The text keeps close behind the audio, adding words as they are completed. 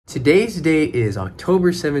Today's date is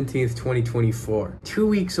October 17th, 2024, 2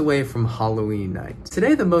 weeks away from Halloween night.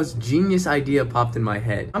 Today, the most genius idea popped in my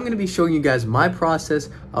head. I'm gonna be showing you guys my process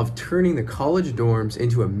of turning the college dorms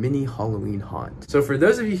into a mini Halloween haunt. So for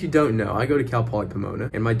those of you who don't know, I go to Cal Poly Pomona,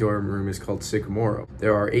 and my dorm room is called Sycamore.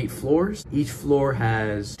 There are 8 floors. Each floor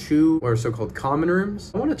has 2 or so-called common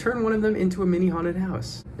rooms. I wanna turn one of them into a mini haunted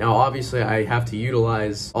house. Now, obviously, I have to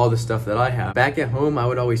utilize all the stuff that I have. Back at home, I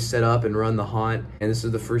would always set up and run the haunt, and this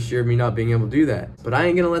is the first year of me not being able to do that. But I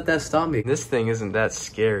ain't gonna let that stop me. This thing isn't that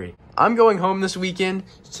scary. I'm going home this weekend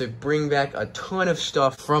to bring back a ton of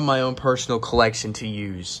stuff from my own personal collection to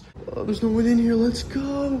use. Oh, there's no one in here, let's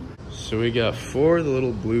go. So we got 4 of the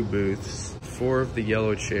little blue booths, 4 of the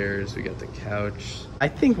yellow chairs, we got the couch. I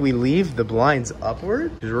think we leave the blinds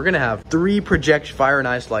upward because we're gonna have 3 project fire and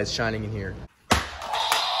ice lights shining in here.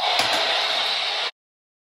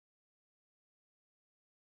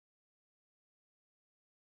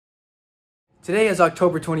 Today is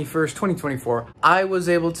October 21st, 2024. I was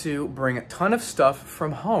able to bring a ton of stuff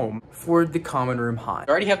from home for the common room haunt.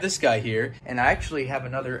 I already have this guy here, and I actually have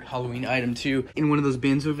another Halloween item too. In one of those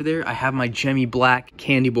bins over there, I have my gemmy black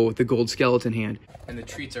candy bowl with the gold skeleton hand. And the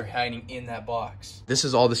treats are hiding in that box. This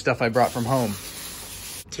is all the stuff I brought from home.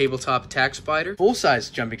 Tabletop attack spider,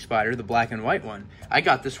 full-size jumping spider, the black and white one. I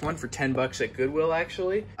got this one for 10 bucks at Goodwill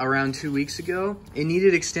actually, around 2 weeks ago. It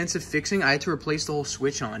needed extensive fixing. I had to replace the whole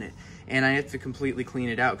switch on it, and I had to completely clean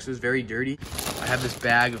it out because it was very dirty. I have this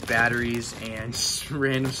bag of batteries and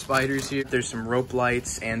random spiders here. There's some rope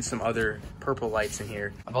lights and some other purple lights in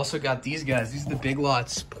here. I've also got these guys. These are the Big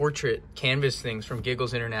Lots portrait canvas things from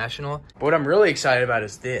Giggles International. But what I'm really excited about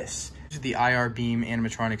is this. These are the IR beam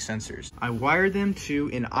animatronic sensors. I wired them to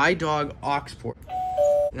an iDog aux port.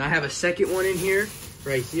 And I have a second one in here,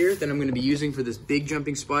 right here, that I'm gonna be using for this big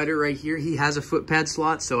jumping spider right here. He has a foot pad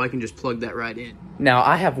slot, so I can just plug that right in. Now,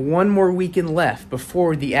 I have one more weekend left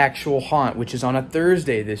before the actual haunt, which is on a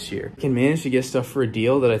Thursday this year. I can manage to get stuff for a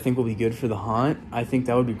deal that I think will be good for the haunt. I think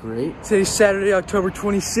that would be great. Today's Saturday, October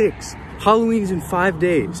 26th. Halloween is in 5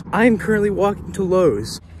 days. I am currently walking to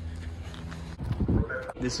Lowe's.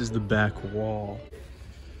 This is the back wall.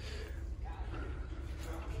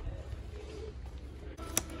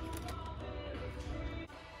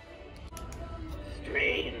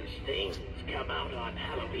 Strange things come out on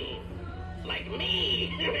Halloween, like me.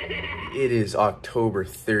 It is October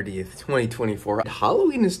 30th, 2024.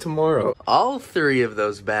 Halloween is tomorrow. All 3 of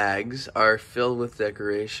those bags are filled with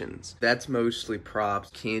decorations. That's mostly props,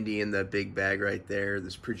 candy in the big bag right there.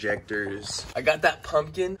 There's projectors. I got that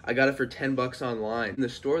pumpkin. I got it for 10 bucks online. In the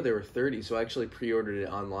store, they were 30, so I actually pre-ordered it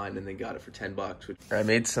online and they got it for 10 bucks. I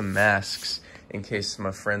made some masks in case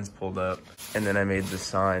my friends pulled up. And then I made the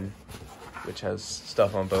sign, which has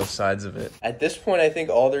stuff on both sides of it. At this point, I think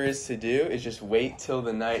all there is to do is just wait till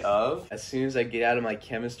the night of. As soon as I get out of my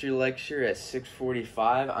chemistry lecture at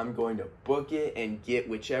 6:45, I'm going to book it and get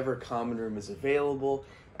whichever common room is available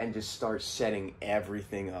and just start setting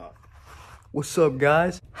everything up. What's up,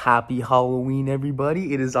 guys? Happy Halloween,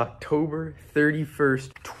 everybody. It is October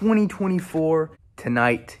 31st, 2024.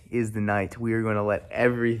 Tonight is the night. We are going to let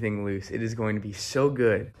everything loose. It is going to be so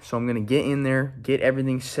good. So I'm going to get in there, get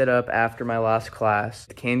everything set up after my last class.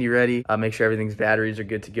 The candy ready. I'll make sure everything's batteries are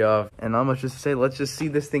good to go. And I'm just to say, let's just see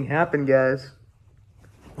this thing happen, guys.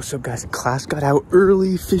 What's up, guys? Class got out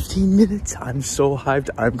early, 15 minutes. I'm so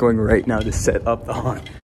hyped. I'm going right now to set up the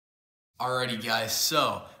haunt. Alrighty, guys.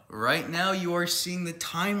 So right now you are seeing the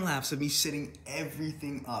time lapse of me setting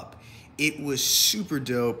everything up. It was super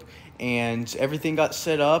dope. And everything got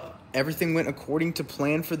set up. Everything went according to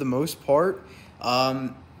plan for the most part.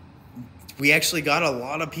 We actually got a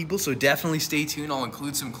lot of people, so definitely stay tuned. I'll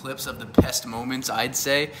include some clips of the best moments, I'd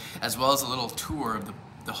say, as well as a little tour of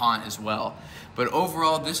the haunt as well. But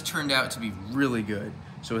overall, this turned out to be really good.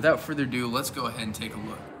 So without further ado, let's go ahead and take a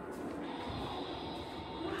look.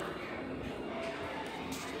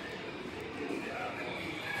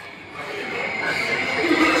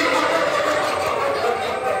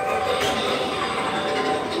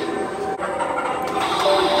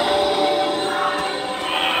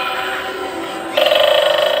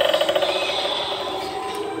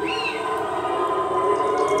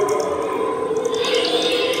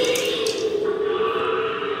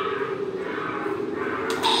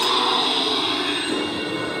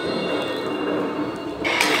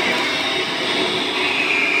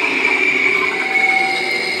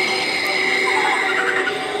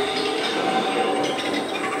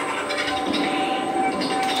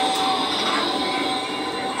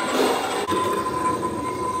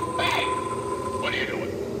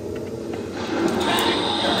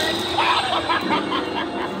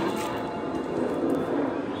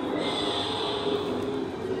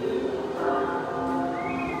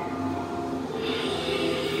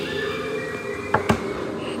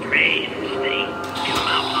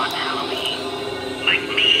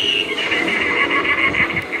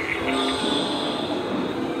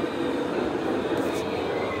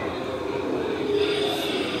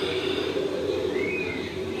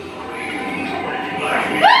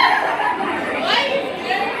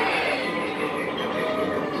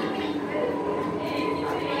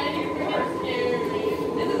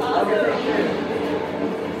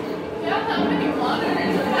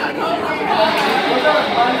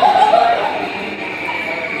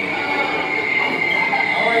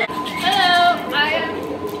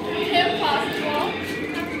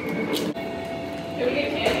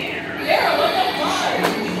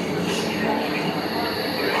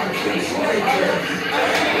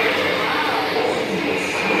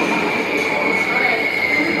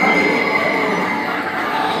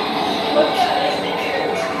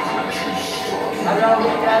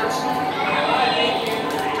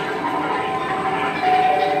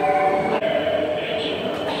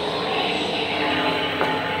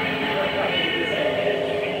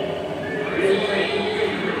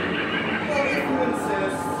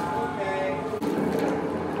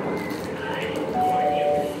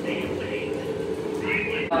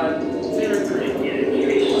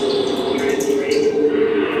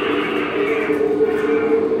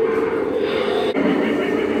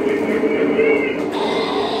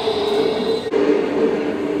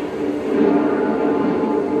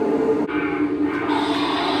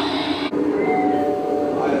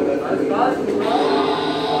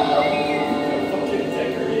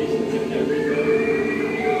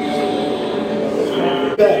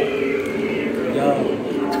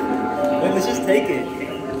 Let's just take it.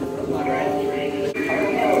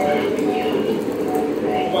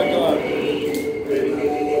 Oh my god.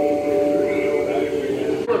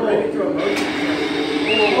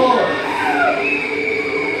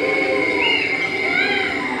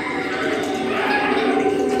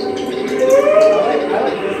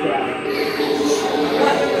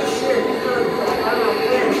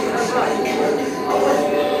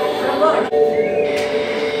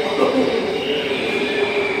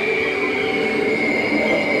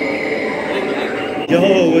 Yo,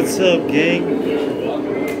 what's up, gang?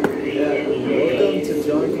 Welcome to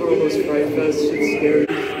John Carlos Fright Fest. Shit's scary.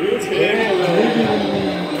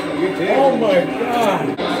 Oh my god!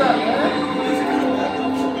 What's up, man?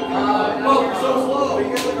 Oh, you're so slow. You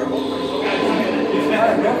guys like our boat.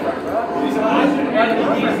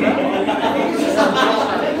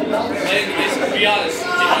 To be honest, did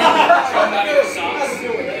you come out of your socks?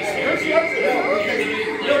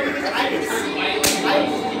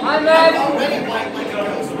 Hi, Maddie.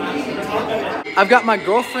 I've got my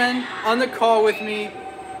girlfriend on the call with me.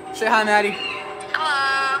 Say hi, Maddie.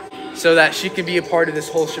 Hello. So that she can be a part of this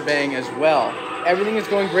whole shebang as well. Everything is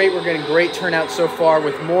going great. We're getting great turnout so far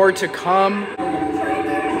with more to come.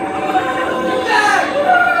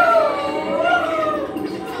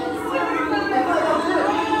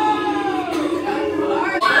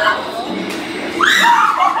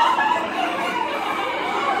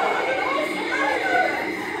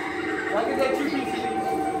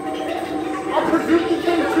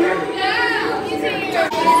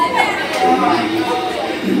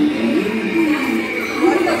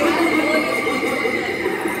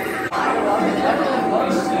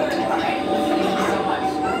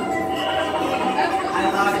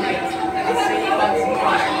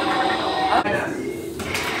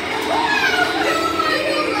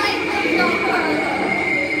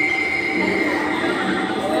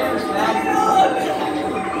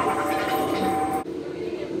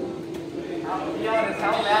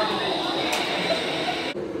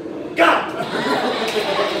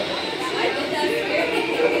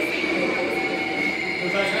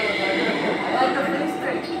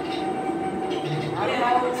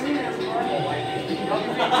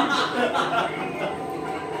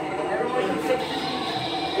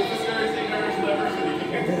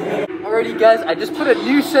 Alrighty guys, I just put a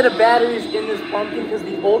new set of batteries in this pumpkin because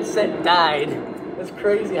the old set died. That's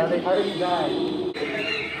crazy how they already died.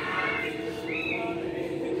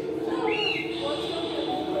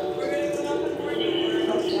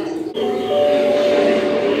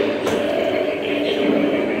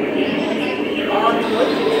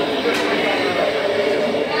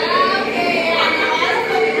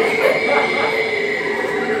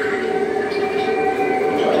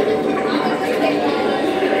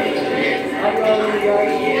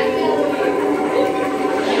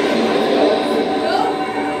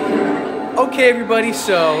 Okay everybody,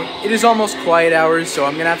 so it is almost quiet hours, so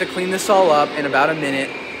I'm gonna have to clean this all up in about a minute.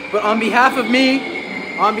 But on behalf of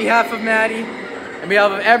me, on behalf of Maddie, on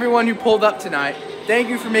behalf of everyone who pulled up tonight, thank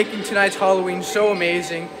you for making tonight's Halloween so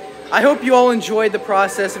amazing. I hope you all enjoyed the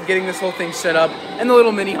process of getting this whole thing set up and the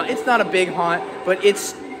little mini haunt. It's not a big haunt, but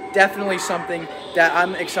it's definitely something that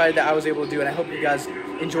I'm excited that I was able to do, and I hope you guys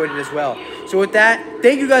enjoyed it as well. So with that,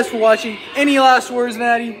 thank you guys for watching. Any last words,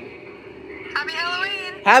 Maddie? Happy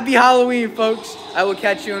Halloween. Happy Halloween, folks. I will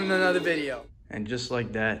catch you in another video. And just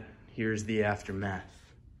like that, here's the aftermath.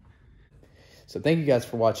 So thank you guys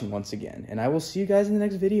for watching once again, and I will see you guys in the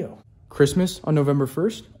next video. Christmas on November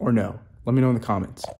 1st or no? Let me know in the comments.